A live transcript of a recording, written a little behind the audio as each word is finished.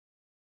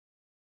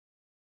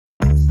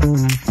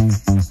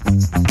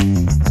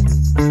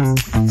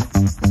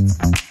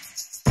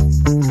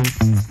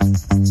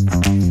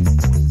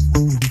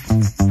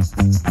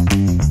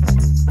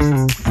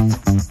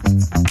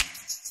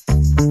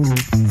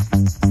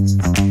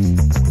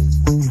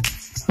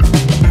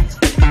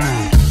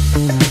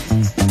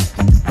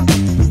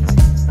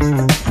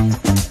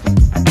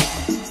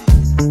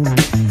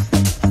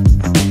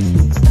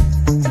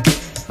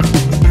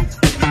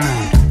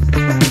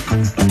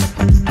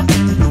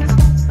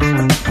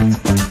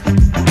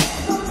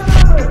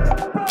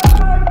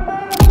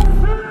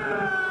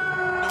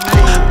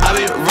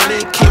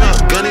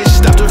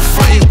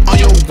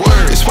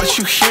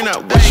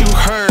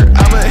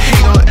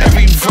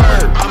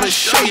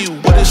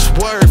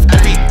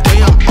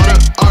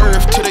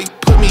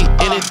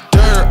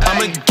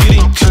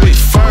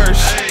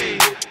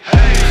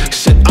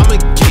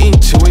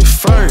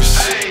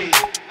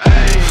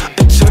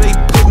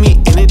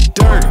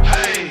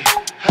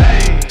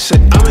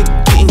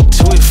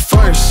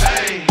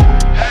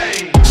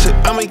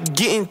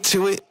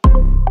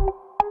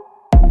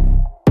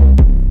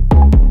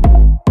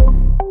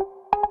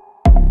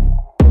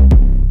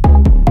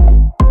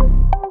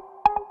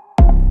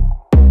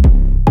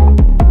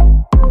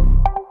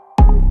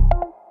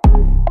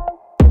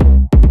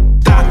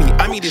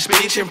get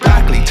spinach and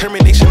broccoli.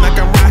 Termination like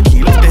I'm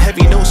Rocky. Lift the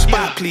heavy, no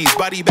spot, please.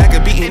 Body bag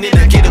of beating in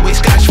a getaway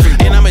scotch-free.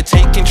 And I'ma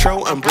take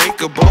control,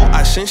 unbreakable.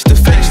 I cinch the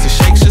face, the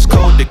shakes is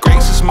cold, the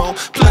grace is more.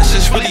 Plus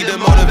it's really the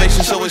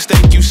motivation, so it's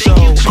thank you so.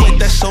 Sweat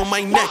that's on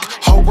my neck,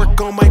 hard work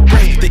on my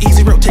breath. The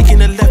easy road taking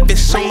the left,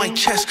 it's on my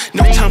chest.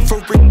 No time for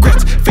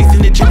regrets, faith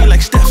in the Jimmy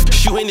like Steph.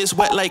 Shooting is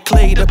wet like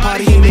clay, the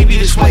party ain't maybe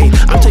this way.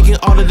 I'm taking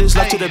all of this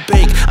love to the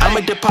bank.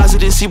 I'ma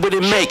deposit and see what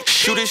it make.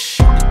 Shoot it,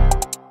 shoot it.